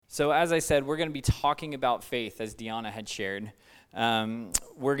So as I said, we're going to be talking about faith, as Deanna had shared.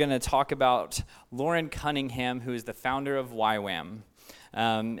 We're going to talk about Loren Cunningham, who is the founder of YWAM.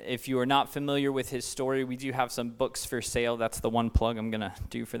 If you are not familiar with his story, we do have some books for sale. That's the one plug I'm going to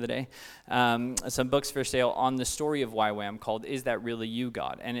do for the day. Some books for sale on the story of YWAM called Is That Really You,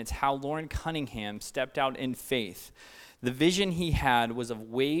 God? And it's how Loren Cunningham stepped out in faith. The vision he had was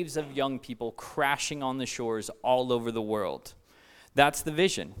of waves of young people crashing on the shores all over the world. That's the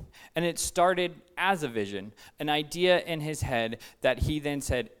vision. And it started as a vision, an idea in his head that he then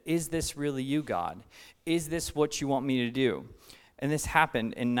said, is this really you, God? Is this what you want me to do? And this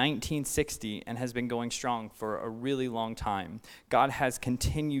happened in 1960 and has been going strong for a really long time. God has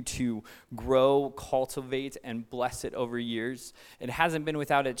continued to grow, cultivate, and bless it over years. It hasn't been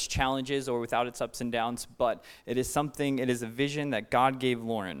without its challenges or without its ups and downs, but it is a vision that God gave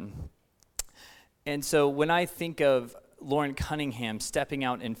Loren. And so when I think of Loren Cunningham stepping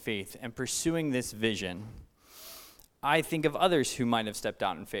out in faith and pursuing this vision, I think of others who might have stepped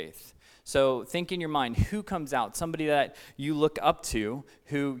out in faith. So think in your mind, who comes out? Somebody that you look up to,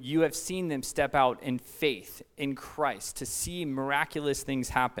 who you have seen them step out in faith in Christ to see miraculous things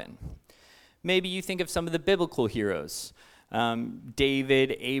happen. Maybe you think of some of the biblical heroes.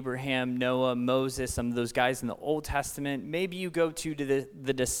 David, Abraham, Noah, Moses, some of those guys in the Old Testament. Maybe you go to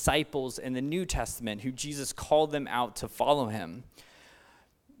the disciples in the New Testament who Jesus called them out to follow him.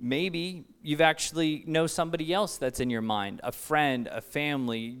 Maybe you've actually know somebody else that's in your mind, a friend, a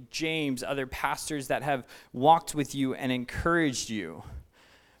family, James, other pastors that have walked with you and encouraged you.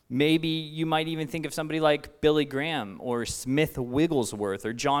 Maybe you might even think of somebody like Billy Graham or Smith Wigglesworth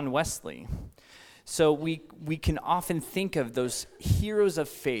or John Wesley. So we can often think of those heroes of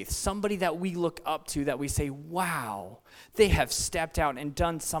faith, somebody that we look up to that we say, wow, they have stepped out and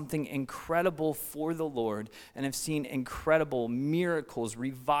done something incredible for the Lord and have seen incredible miracles,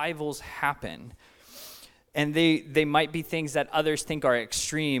 revivals happen. And they might be things that others think are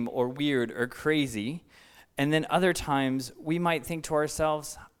extreme or weird or crazy. And then other times we might think to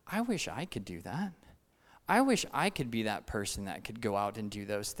ourselves, I wish I could do that. I wish I could be that person that could go out and do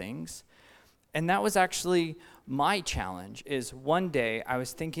those things. And that was actually my challenge, is one day I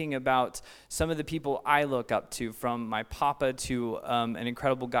was thinking about some of the people I look up to, from my papa to an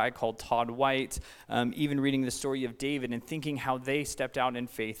incredible guy called Todd White, even reading the story of David and thinking how they stepped out in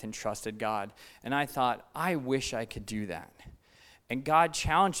faith and trusted God. And I thought, I wish I could do that. And God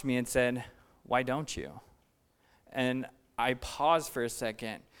challenged me and said, why don't you? And I paused for a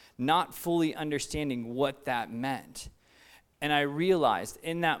second, not fully understanding what that meant. And I realized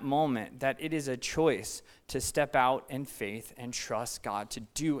in that moment that it is a choice to step out in faith and trust God to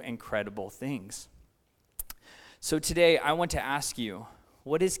do incredible things. So today I want to ask you,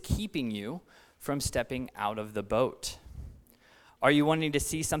 what is keeping you from stepping out of the boat? Are you wanting to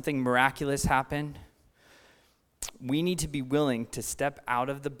see something miraculous happen? We need to be willing to step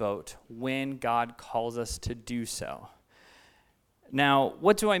out of the boat when God calls us to do so. Now,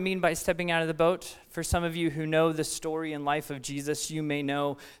 what do I mean by stepping out of the boat? For some of you who know the story and life of Jesus, you may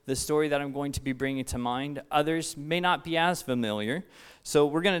know the story that I'm going to be bringing to mind. Others may not be as familiar. So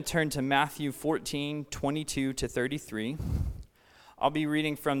we're going to turn to Matthew 14, 22 to 33. I'll be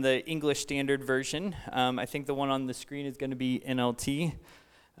reading from the English Standard Version. I think the one on the screen is going to be NLT.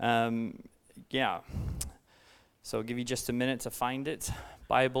 So I'll give you just a minute to find it.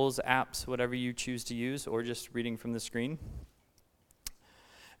 Bibles, apps, whatever you choose to use, or just reading from the screen.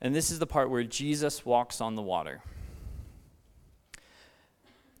 And this is the part where Jesus walks on the water.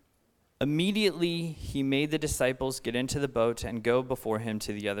 Immediately, he made the disciples get into the boat and go before him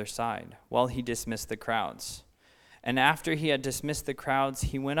to the other side, while he dismissed the crowds. And after he had dismissed the crowds,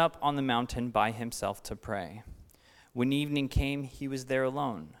 he went up on the mountain by himself to pray. When evening came, he was there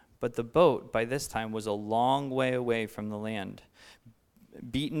alone. But the boat, by this time, was a long way away from the land,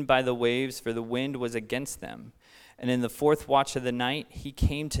 beaten by the waves, for the wind was against them. And in the fourth watch of the night, he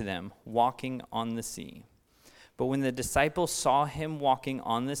came to them, walking on the sea. But when the disciples saw him walking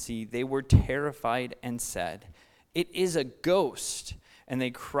on the sea, they were terrified and said, "It is a ghost." And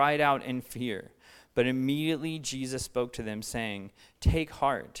they cried out in fear. But immediately Jesus spoke to them, saying, "Take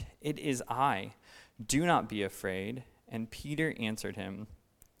heart, it is I. Do not be afraid." And Peter answered him,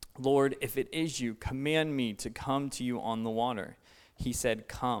 "Lord, if it is you, command me to come to you on the water." He said,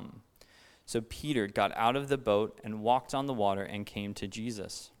 "Come." So Peter got out of the boat and walked on the water and came to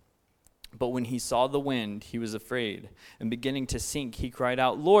Jesus. But when he saw the wind, he was afraid, and beginning to sink, he cried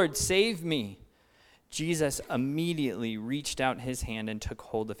out, "Lord, save me." Jesus immediately reached out his hand and took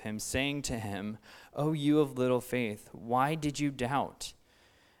hold of him, saying to him, "O you of little faith, why did you doubt?"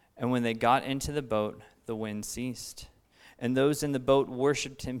 And when they got into the boat, the wind ceased. and those in the boat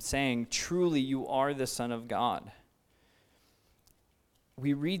worshiped him, saying, "Truly you are the Son of God."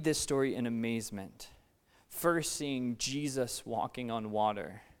 We read this story in amazement, first seeing Jesus walking on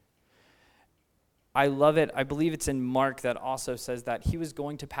water. I love it. I believe it's in Mark that also says that he was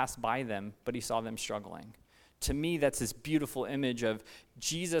going to pass by them, but he saw them struggling. To me, that's this beautiful image of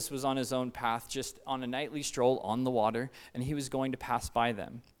Jesus was on his own path, just on a nightly stroll on the water, and he was going to pass by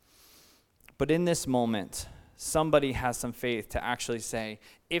them. But in this moment, somebody has some faith to actually say,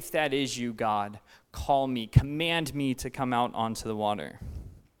 if that is you, God, call me, command me to come out onto the water.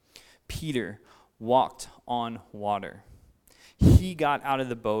 Peter walked on water. He got out of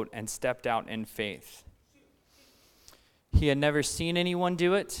the boat and stepped out in faith. He had never seen anyone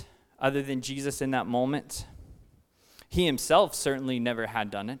do it other than Jesus in that moment. He himself certainly never had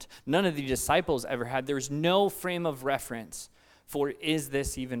done it. None of the disciples ever had. There was no frame of reference for, is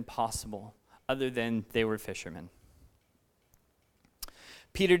this even possible, other than they were fishermen.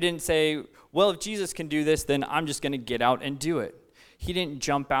 Peter didn't say, well, if Jesus can do this, then I'm just going to get out and do it. He didn't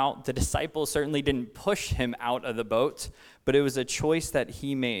jump out. The disciples certainly didn't push him out of the boat, but it was a choice that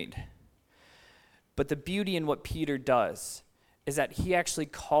he made. But the beauty in what Peter does is that he actually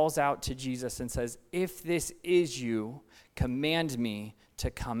calls out to Jesus and says, if this is you, command me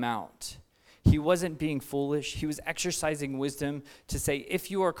to come out. He wasn't being foolish. He was exercising wisdom to say, if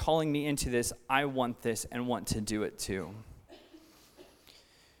you are calling me into this, I want this and want to do it too.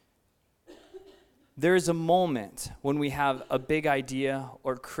 There is a moment when we have a big idea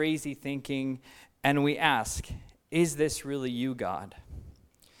or crazy thinking, and we ask, is this really you, God?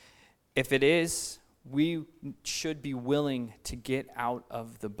 If it is, we should be willing to get out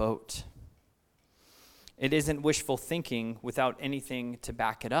of the boat. It isn't wishful thinking without anything to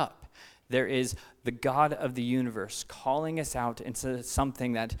back it up. There is the God of the universe calling us out into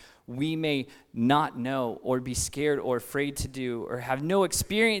something that we may not know or be scared or afraid to do or have no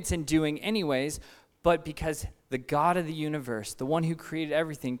experience in doing anyways, but because the God of the universe, the one who created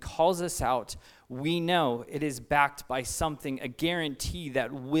everything, calls us out, we know it is backed by something, a guarantee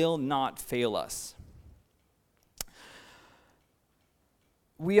that will not fail us.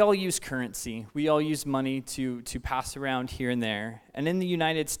 We all use currency. We all use money to pass around here and there. And in the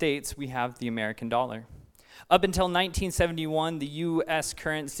United States, we have the American dollar. Up until 1971, the U.S.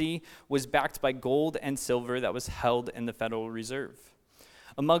 currency was backed by gold and silver that was held in the Federal Reserve.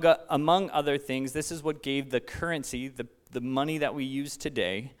 Among other things, this is what gave the currency, the money that we use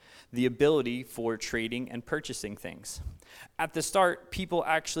today, the ability for trading and purchasing things. At the start, people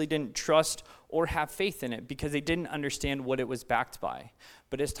actually didn't trust or have faith in it because they didn't understand what it was backed by.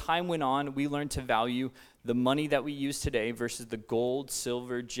 But as time went on, we learned to value the money that we use today versus the gold,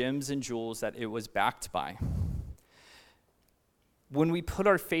 silver, gems, and jewels that it was backed by. When we put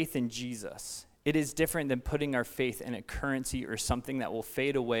our faith in Jesus, it is different than putting our faith in a currency or something that will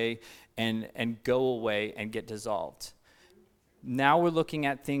fade away and go away and get dissolved. Now we're looking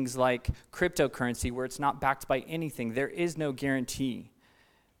at things like cryptocurrency where it's not backed by anything. There is no guarantee.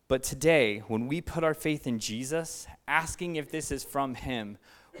 But today, when we put our faith in Jesus, asking if this is from him,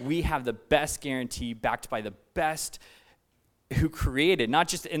 we have the best guarantee backed by the best who created, not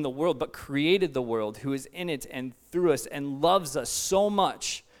just in the world, but created the world, who is in it and through us and loves us so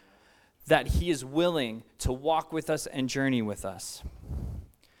much that he is willing to walk with us and journey with us.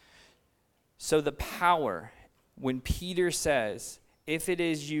 So the power, when Peter says, if it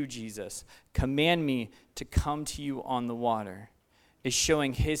is you, Jesus, command me to come to you on the water, is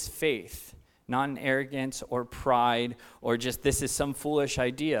showing his faith, not in arrogance or pride or just this is some foolish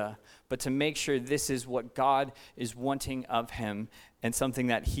idea, but to make sure this is what God is wanting of him and something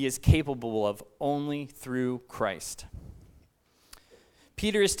that he is capable of only through Christ.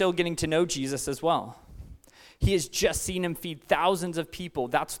 Peter is still getting to know Jesus as well. He has just seen him feed thousands of people.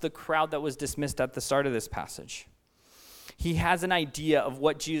 That's the crowd that was dismissed at the start of this passage. He has an idea of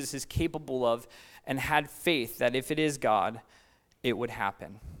what Jesus is capable of and had faith that if it is God, it would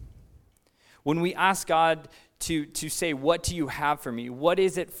happen. When we ask God to say, what do you have for me? What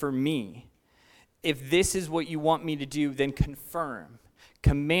is it for me? If this is what you want me to do, then confirm.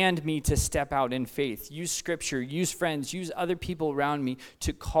 Command me to step out in faith. Use scripture, use friends, use other people around me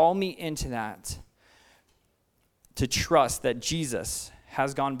to call me into that. To trust that Jesus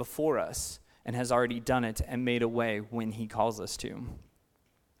has gone before us and has already done it and made a way when he calls us to.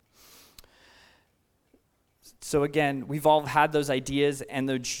 So again, we've all had those ideas and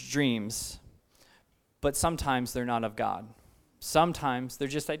those dreams, but sometimes they're not of God. Sometimes they're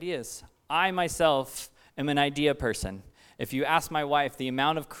just ideas. I myself am an idea person. If you ask my wife the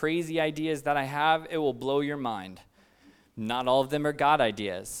amount of crazy ideas that I have, it will blow your mind. Not all of them are God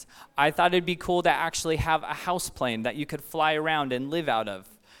ideas. I thought it'd be cool to actually have a house plane that you could fly around and live out of.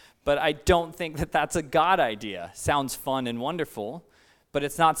 But I don't think that that's a God idea. Sounds fun and wonderful, but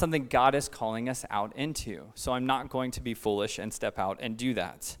it's not something God is calling us out into. So I'm not going to be foolish and step out and do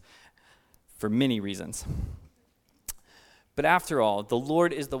that for many reasons. But after all, the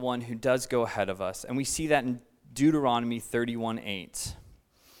Lord is the one who does go ahead of us, and we see that in Deuteronomy 31:8.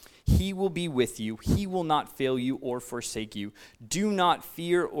 He will be with you. He will not fail you or forsake you. Do not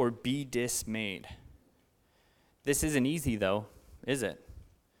fear or be dismayed. This isn't easy, though, is it?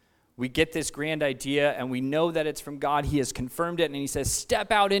 We get this grand idea, and we know that it's from God. He has confirmed it, and he says,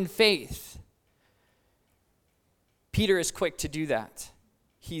 step out in faith. Peter is quick to do that.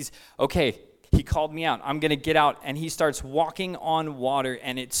 He called me out. I'm going to get out, and he starts walking on water,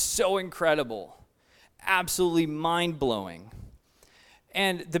 and it's so incredible. Absolutely mind-blowing.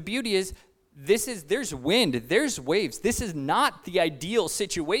 And the beauty is, there's wind, there's waves. This is not the ideal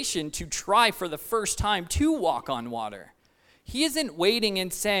situation to try for the first time to walk on water. He isn't waiting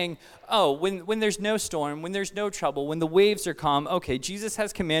and saying, oh, when there's no storm, when there's no trouble, when the waves are calm, okay, Jesus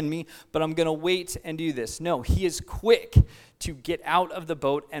has commanded me, but I'm going to wait and do this. No, he is quick to get out of the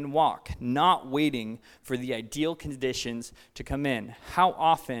boat and walk, not waiting for the ideal conditions to come in. How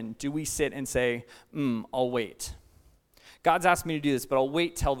often do we sit and say, I'll wait? God's asked me to do this, but I'll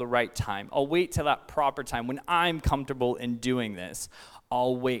wait till the right time. I'll wait till that proper time when I'm comfortable in doing this.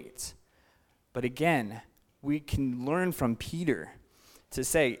 I'll wait. But again, we can learn from Peter to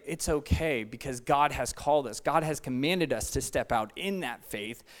say it's okay because God has called us. God has commanded us to step out in that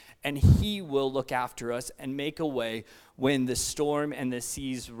faith, and he will look after us and make a way when the storm and the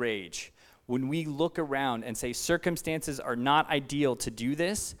seas rage. When we look around and say circumstances are not ideal to do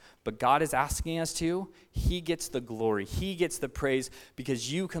this, but God is asking us to, he gets the glory. He gets the praise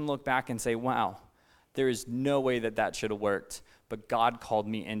because you can look back and say, wow, there is no way that should have worked, but God called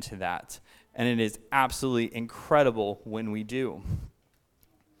me into that. And it is absolutely incredible when we do.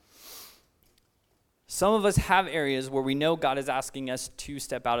 Some of us have areas where we know God is asking us to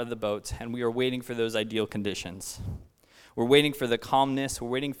step out of the boat, and we are waiting for those ideal conditions. We're waiting for the calmness. We're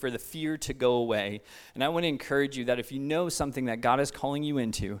waiting for the fear to go away. And I want to encourage you that if you know something that God is calling you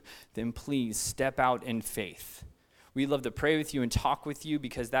into, then please step out in faith. We'd love to pray with you and talk with you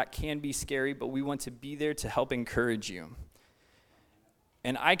because that can be scary, but we want to be there to help encourage you.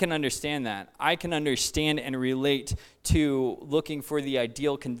 And I can understand that. I can understand and relate to looking for the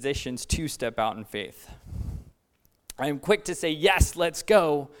ideal conditions to step out in faith. I am quick to say, yes, let's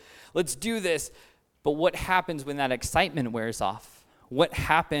go. Let's do this. But what happens when that excitement wears off? What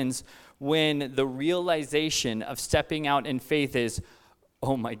happens when the realization of stepping out in faith is,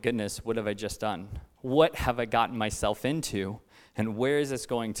 oh my goodness, what have I just done? What have I gotten myself into? And where is this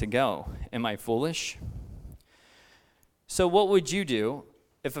going to go? Am I foolish? So what would you do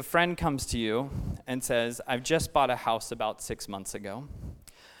if a friend comes to you and says, I've just bought a house about 6 months ago.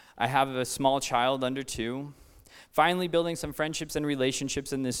 I have a small child under 2. Finally building some friendships and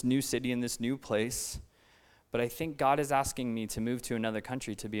relationships in this new city, in this new place. But I think God is asking me to move to another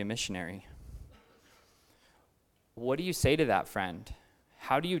country to be a missionary. What do you say to that friend?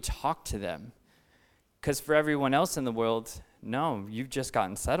 How do you talk to them? Because for everyone else in the world, no, you've just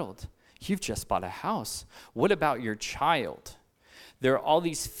gotten settled. You've just bought a house. What about your child? There are all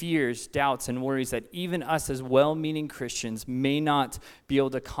these fears, doubts, and worries that even us as well-meaning Christians may not be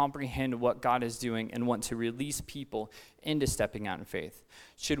able to comprehend what God is doing and want to release people into stepping out in faith.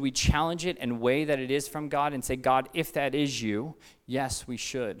 Should we challenge it and weigh that it is from God and say, God, if that is you, yes, we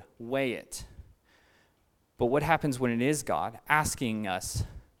should weigh it. But what happens when it is God asking us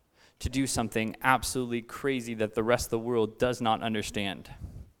to do something absolutely crazy that the rest of the world does not understand?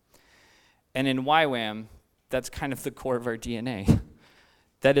 And in YWAM, that's kind of the core of our DNA.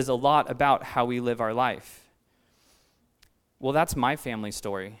 That is a lot about how we live our life. Well, that's my family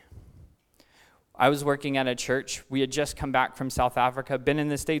story. I was working at a church. We had just come back from South Africa, been in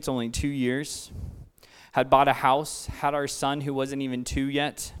the States only 2 years, had bought a house, had our son who wasn't even 2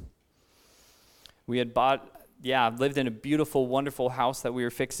 yet. We had lived in a beautiful, wonderful house that we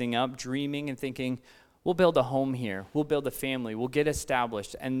were fixing up, dreaming and thinking, we'll build a home here, we'll build a family, we'll get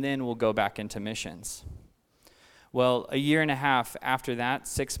established, and then we'll go back into missions. Well, a year and a half after that,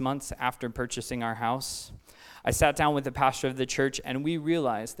 6 months after purchasing our house, I sat down with the pastor of the church, and we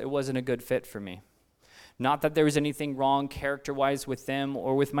realized it wasn't a good fit for me. Not that there was anything wrong character-wise with them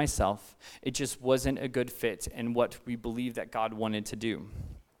or with myself. It just wasn't a good fit in what we believed that God wanted to do.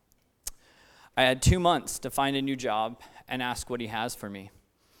 I had 2 months to find a new job and ask what he has for me.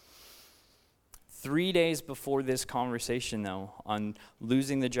 3 days before this conversation, though, on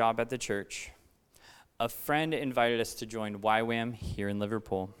losing the job at the church, a friend invited us to join YWAM here in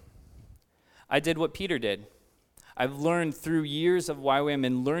Liverpool. I did what Peter did. I've learned through years of YWAM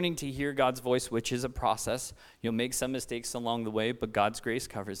and learning to hear God's voice, which is a process. You'll make some mistakes along the way, but God's grace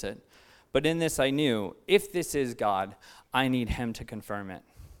covers it. But in this, I knew, if this is God, I need him to confirm it.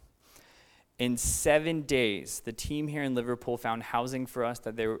 In 7 days, the team here in Liverpool found housing for us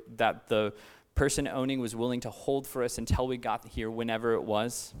that the person owning was willing to hold for us until we got here, whenever it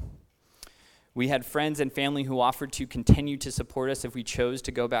was. We had friends and family who offered to continue to support us if we chose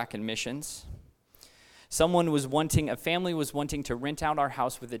to go back in missions. A family was wanting to rent out our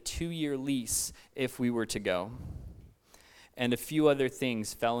house with a 2-year lease if we were to go. And a few other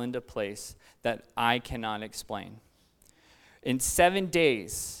things fell into place that I cannot explain. In 7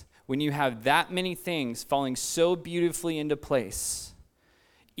 days, when you have that many things falling so beautifully into place,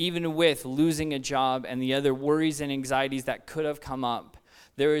 even with losing a job and the other worries and anxieties that could have come up,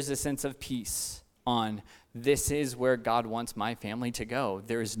 there is a sense of peace on this is where God wants my family to go.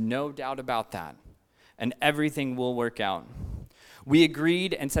 There is no doubt about that. And everything will work out. We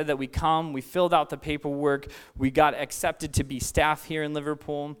agreed and said that we come. We filled out the paperwork. We got accepted to be staff here in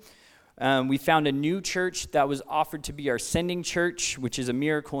Liverpool. We found a new church that was offered to be our sending church, which is a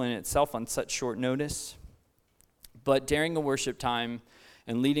miracle in itself on such short notice. But during a worship time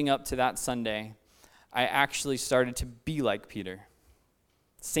and leading up to that Sunday, I actually started to be like Peter,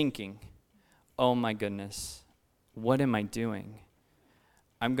 thinking, oh my goodness, what am I doing?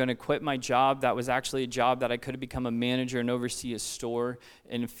 I'm going to quit my job. That was actually a job that I could have become a manager and oversee a store.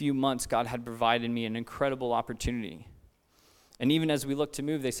 In a few months, God had provided me an incredible opportunity. And even as we looked to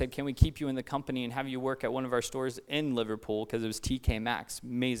move, they said, can we keep you in the company and have you work at one of our stores in Liverpool? Because it was TK Maxx,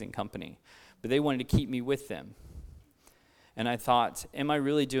 amazing company. But they wanted to keep me with them. And I thought, am I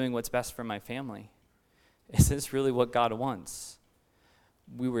really doing what's best for my family? Is this really what God wants?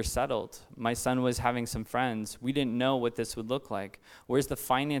 We were settled. My son was having some friends. We didn't know what this would look like. Where's the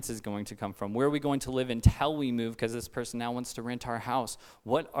finances going to come from? Where are we going to live until we move? Because this person now wants to rent our house.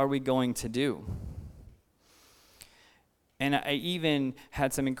 What are we going to do? And I even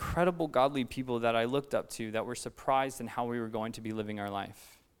had some incredible godly people that I looked up to that were surprised in how we were going to be living our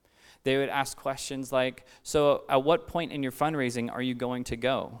life. They would ask questions like, so at what point in your fundraising are you going to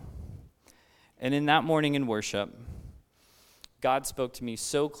go? And in that morning in worship, God spoke to me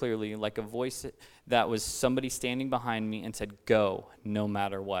so clearly, like a voice that was somebody standing behind me, and said, go, no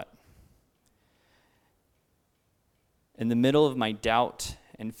matter what. In the middle of my doubt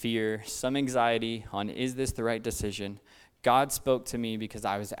and fear, some anxiety on is this the right decision, God spoke to me because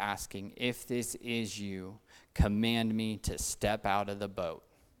I was asking, if this is you, command me to step out of the boat,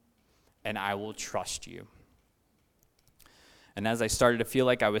 and I will trust you. And as I started to feel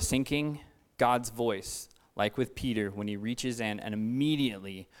like I was sinking, God's voice, like with Peter, when he reaches in and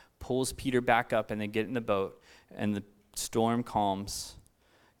immediately pulls Peter back up and they get in the boat and the storm calms,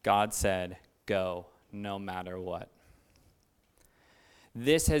 God said, go, no matter what.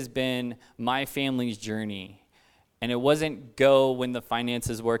 This has been my family's journey. And it wasn't go when the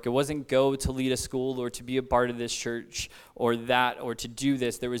finances work. It wasn't go to lead a school or to be a part of this church or that or to do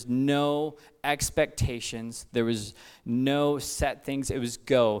this. There was no expectations. There was no set things. It was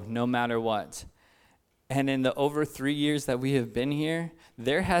go no matter what. And in the over 3 years that we have been here,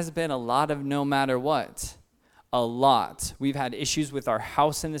 there has been a lot of no matter what. A lot. We've had issues with our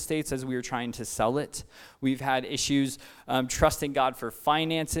house in the States as we were trying to sell it. We've had issues trusting God for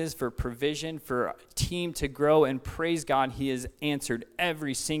finances, for provision, for a team to grow, and praise God, he has answered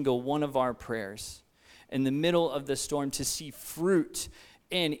every single one of our prayers. In the middle of the storm, to see fruit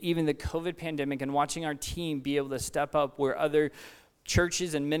in even the COVID pandemic and watching our team be able to step up where other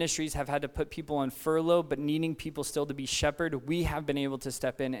churches and ministries have had to put people on furlough, but needing people still to be shepherded, we have been able to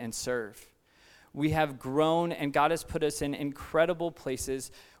step in and serve. We have grown, and God has put us in incredible places.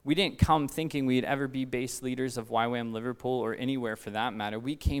 We didn't come thinking we'd ever be base leaders of YWAM Liverpool or anywhere for that matter.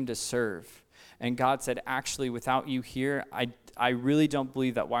 We came to serve. And God said, actually, without you here, I really don't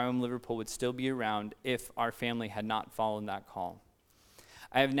believe that YWAM Liverpool would still be around if our family had not followed that call.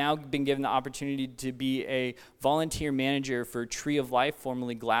 I have now been given the opportunity to be a volunteer manager for Tree of Life,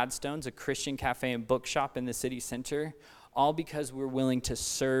 formerly Gladstone's, a Christian cafe and bookshop in the city center, all because we're willing to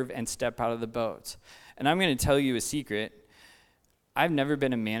serve and step out of the boat. And I'm going to tell you a secret. I've never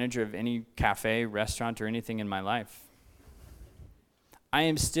been a manager of any cafe, restaurant, or anything in my life. I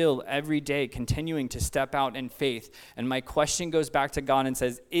am still every day continuing to step out in faith. And my question goes back to God and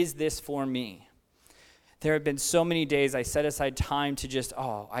says, is this for me? There have been so many days I set aside time to just,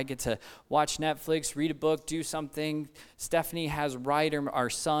 I get to watch Netflix, read a book, do something. Stephanie has Ryder, our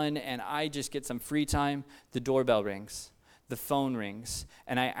son, and I just get some free time. The doorbell rings. The phone rings.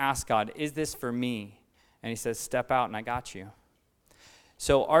 And I ask God, is this for me? And he says, step out and I got you.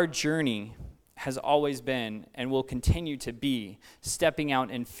 So our journey has always been and will continue to be stepping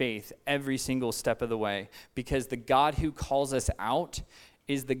out in faith every single step of the way, because the God who calls us out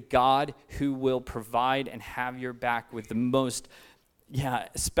is the God who will provide and have your back with the most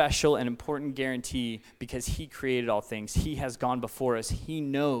special and important guarantee, because he created all things. He has gone before us. He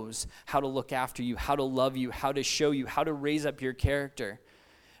knows how to look after you, how to love you, how to show you, how to raise up your character.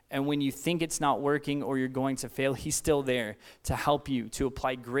 And when you think it's not working or you're going to fail, he's still there to help you, to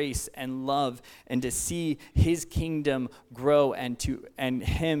apply grace and love, and to see his kingdom grow and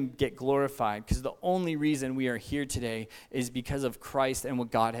him get glorified. Because the only reason we are here today is because of Christ and what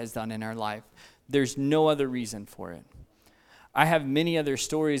God has done in our life. There's no other reason for it. I have many other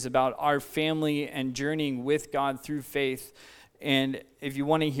stories about our family and journeying with God through faith. And if you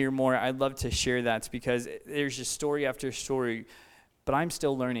want to hear more, I'd love to share that, because there's just story after story. But I'm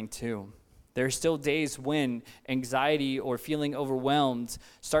still learning too. There are still days when anxiety or feeling overwhelmed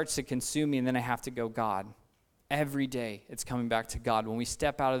starts to consume me, and then I have to go, God. Every day it's coming back to God. When we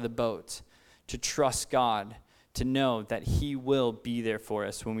step out of the boat, to trust God, to know that he will be there for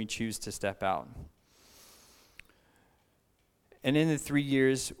us when we choose to step out. And in the 3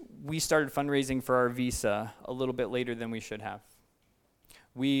 years, we started fundraising for our visa a little bit later than we should have.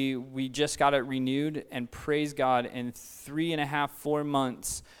 We just got it renewed, and praise God, in 3.5, 4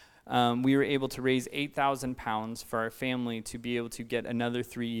 months, we were able to raise 8,000 pounds for our family to be able to get another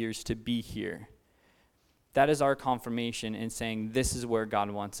 3 years to be here. That is our confirmation in saying this is where God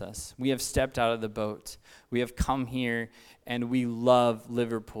wants us. We have stepped out of the boat. We have come here, and we love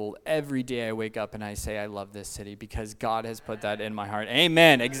Liverpool. Every day I wake up and I say I love this city because God has put that in my heart.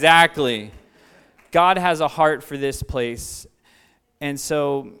 Amen, exactly. God has a heart for this place. And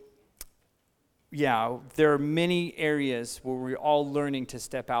so, there are many areas where we're all learning to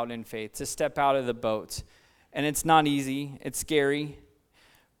step out in faith, to step out of the boat. And it's not easy. It's scary.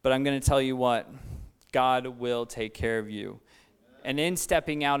 But I'm going to tell you what, God will take care of you. And in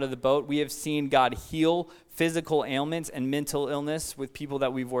stepping out of the boat, we have seen God heal physical ailments and mental illness with people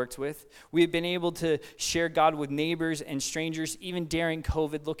that we've worked with. We have been able to share God with neighbors and strangers, even during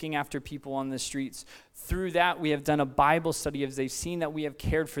COVID, looking after people on the streets. Through that, we have done a Bible study as they've seen that we have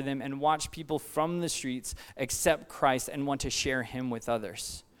cared for them and watched people from the streets accept Christ and want to share him with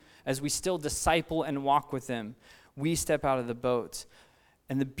others. As we still disciple and walk with them, we step out of the boat.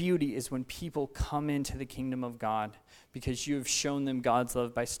 And the beauty is when people come into the kingdom of God because you have shown them God's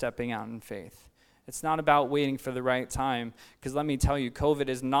love by stepping out in faith. It's not about waiting for the right time, because let me tell you, COVID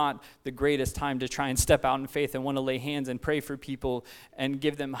is not the greatest time to try and step out in faith and want to lay hands and pray for people and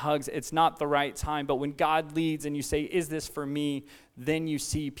give them hugs. It's not the right time, but when God leads and you say, is this for me? Then you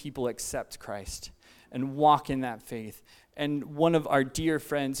see people accept Christ and walk in that faith. And one of our dear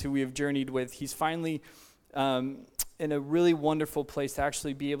friends who we have journeyed with, he's finally in a really wonderful place to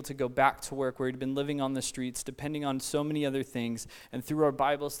actually be able to go back to work where he'd been living on the streets, depending on so many other things. And through our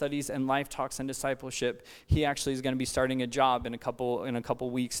Bible studies and life talks and discipleship, he actually is going to be starting a job in a couple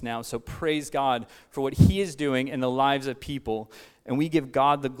weeks now. So praise God for what he is doing in the lives of people. And we give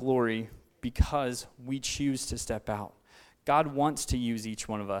God the glory because we choose to step out. God wants to use each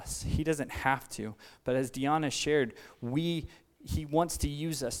one of us. He doesn't have to. But as Deanna shared, he wants to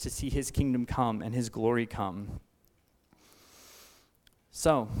use us to see his kingdom come and his glory come.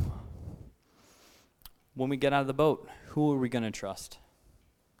 So, when we get out of the boat, who are we going to trust?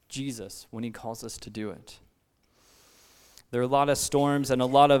 Jesus, when he calls us to do it. There are a lot of storms and a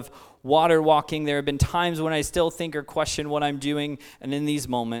lot of water walking. There have been times when I still think or question what I'm doing, and in these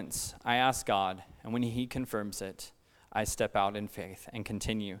moments, I ask God, and when he confirms it, I step out in faith and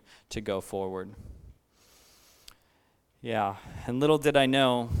continue to go forward. Yeah, and little did I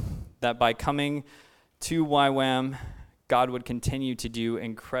know that by coming to YWAM, God would continue to do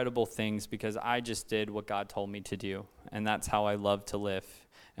incredible things because I just did what God told me to do. And that's how I love to live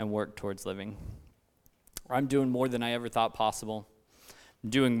and work towards living. I'm doing more than I ever thought possible. I'm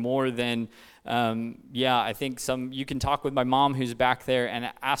doing more than, I think you can talk with my mom who's back there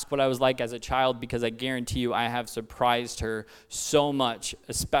and ask what I was like as a child, because I guarantee you I have surprised her so much,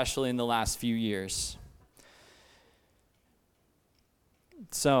 especially in the last few years.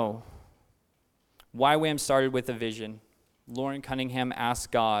 So, YWAM started with a vision. Lauren Cunningham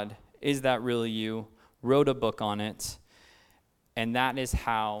asked God, is that really you? Wrote a book on it. And that is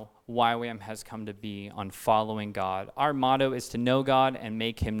how YWAM has come to be, on following God. Our motto is to know God and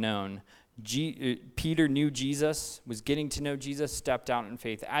make him known. Peter knew Jesus, was getting to know Jesus, stepped out in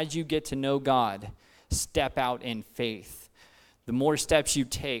faith. As you get to know God, step out in faith. The more steps you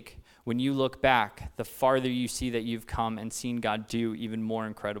take, when you look back, the farther you see that you've come and seen God do even more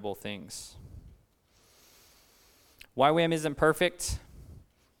incredible things. YWAM isn't perfect.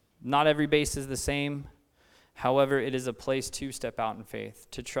 Not every base is the same. However, it is a place to step out in faith,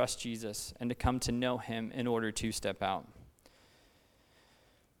 to trust Jesus, and to come to know him in order to step out.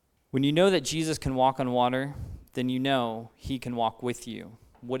 When you know that Jesus can walk on water, then you know he can walk with you.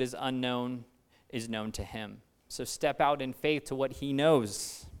 What is unknown is known to him. So step out in faith to what he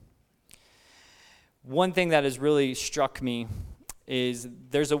knows. One thing that has really struck me is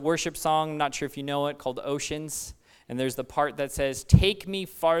there's a worship song, not sure if you know it, called Oceans. And there's the part that says, "Take me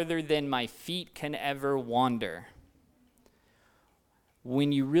farther than my feet can ever wander."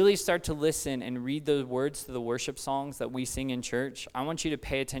 When you really start to listen and read those words to the worship songs that we sing in church, I want you to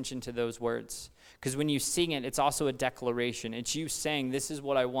pay attention to those words. Because when you sing it, it's also a declaration. It's you saying, this is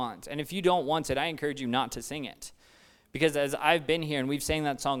what I want. And if you don't want it, I encourage you not to sing it. Because as I've been here and we've sang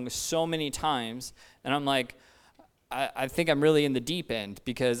that song so many times, and I'm like, I think I'm really in the deep end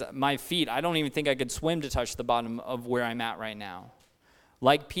because my feet, I don't even think I could swim to touch the bottom of where I'm at right now.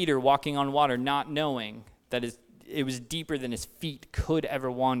 Like Peter walking on water, not knowing that it was deeper than his feet could ever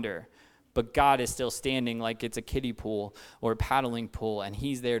wander. But God is still standing like it's a kiddie pool or a paddling pool, and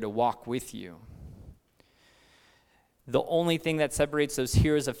he's there to walk with you. The only thing that separates those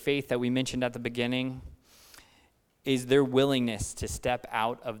heroes of faith that we mentioned at the beginning is their willingness to step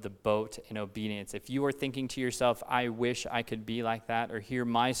out of the boat in obedience. If you are thinking to yourself, I wish I could be like that, or hear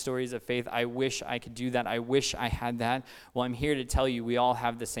my stories of faith, I wish I could do that, I wish I had that, well, I'm here to tell you we all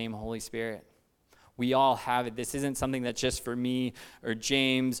have the same Holy Spirit. We all have it. This isn't something that's just for me or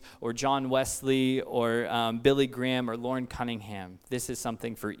James or John Wesley or Billy Graham or Lauren Cunningham. This is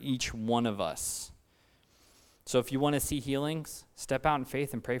something for each one of us. So if you want to see healings, step out in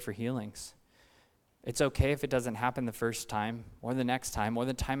faith and pray for healings. It's okay if it doesn't happen the first time or the next time or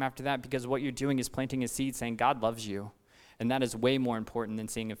the time after that, because what you're doing is planting a seed saying God loves you. And that is way more important than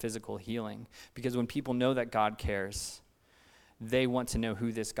seeing a physical healing. Because when people know that God cares, they want to know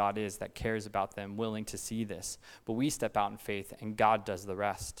who this God is that cares about them, willing to see this. But we step out in faith and God does the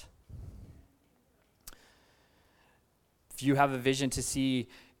rest. If you have a vision to see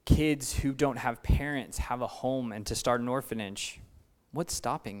kids who don't have parents have a home and to start an orphanage, what's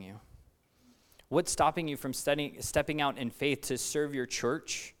stopping you? What's stopping you from stepping out in faith to serve your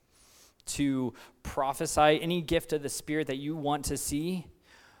church, to prophesy, any gift of the Spirit that you want to see?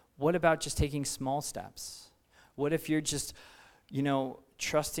 What about just taking small steps? What if you're just,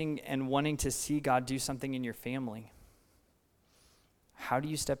 trusting and wanting to see God do something in your family? How do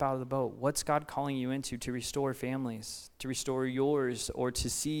you step out of the boat? What's God calling you into to restore families, to restore yours, or to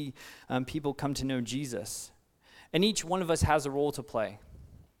see people come to know Jesus? And each one of us has a role to play.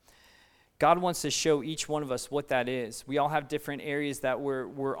 God wants to show each one of us what that is. We all have different areas that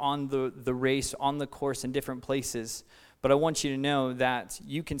we're on the race, on the course in different places. But I want you to know that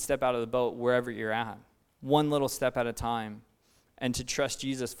you can step out of the boat wherever you're at, one little step at a time, and to trust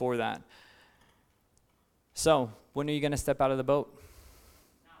Jesus for that. So, when are you going to step out of the boat?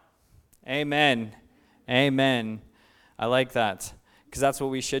 No. Amen. Amen. I like that, because that's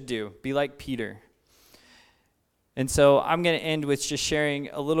what we should do. Be like Peter. And so I'm going to end with just sharing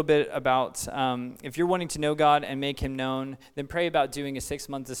a little bit about if you're wanting to know God and make him known, then pray about doing a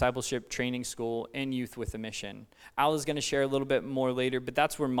 6-month discipleship training school in Youth with a Mission. Al is going to share a little bit more later, but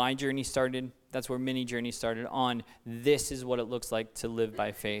that's where my journey started. That's where many journeys started on. This is what it looks like to live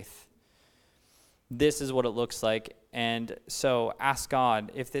by faith. This is what it looks like. And so ask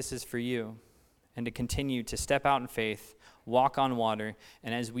God if this is for you, and to continue to step out in faith, walk on water,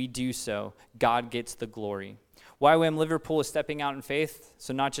 and as we do so, God gets the glory. YWAM Liverpool is stepping out in faith,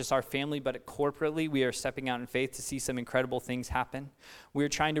 so not just our family, but corporately, we are stepping out in faith to see some incredible things happen. We are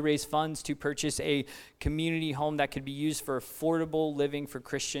trying to raise funds to purchase a community home that could be used for affordable living for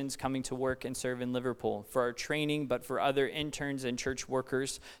Christians coming to work and serve in Liverpool, for our training, but for other interns and church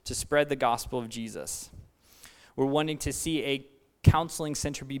workers to spread the gospel of Jesus. We're wanting to see a counseling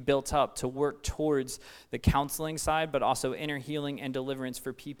center be built up to work towards the counseling side, but also inner healing and deliverance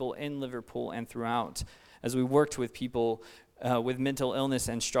for people in Liverpool and throughout, as we worked with people with mental illness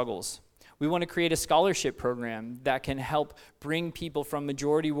and struggles. We want to create a scholarship program that can help bring people from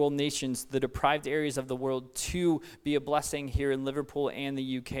majority world nations, the deprived areas of the world, to be a blessing here in Liverpool and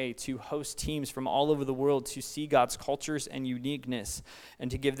the UK, to host teams from all over the world to see God's cultures and uniqueness,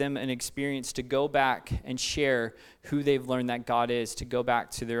 and to give them an experience to go back and share who they've learned that God is, to go back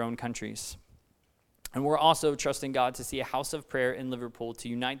to their own countries. And we're also trusting God to see a house of prayer in Liverpool to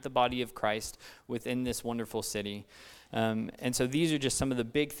unite the body of Christ within this wonderful city. And so these are just some of the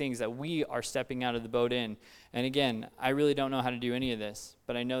big things that we are stepping out of the boat in. And again, I really don't know how to do any of this,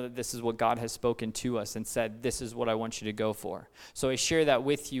 but I know that this is what God has spoken to us and said, this is what I want you to go for. So I share that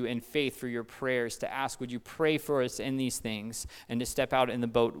with you in faith for your prayers, to ask, would you pray for us in these things and to step out in the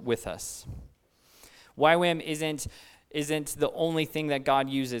boat with us? YWAM isn't the only thing that God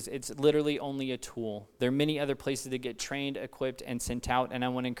uses. It's literally only a tool. There are many other places to get trained, equipped, and sent out, and I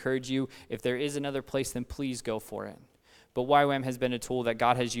want to encourage you, if there is another place, then please go for it. But YWAM has been a tool that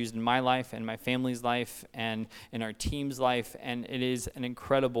God has used in my life and my family's life and in our team's life, and it is an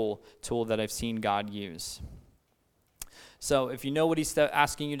incredible tool that I've seen God use. So if you know what he's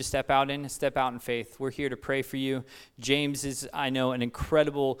asking you to step out in faith. We're here to pray for you. James is, I know, an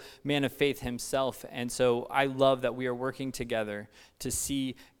incredible man of faith himself, and so I love that we are working together to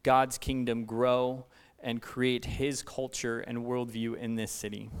see God's kingdom grow and create his culture and worldview in this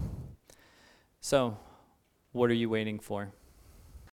city. So, what are you waiting for?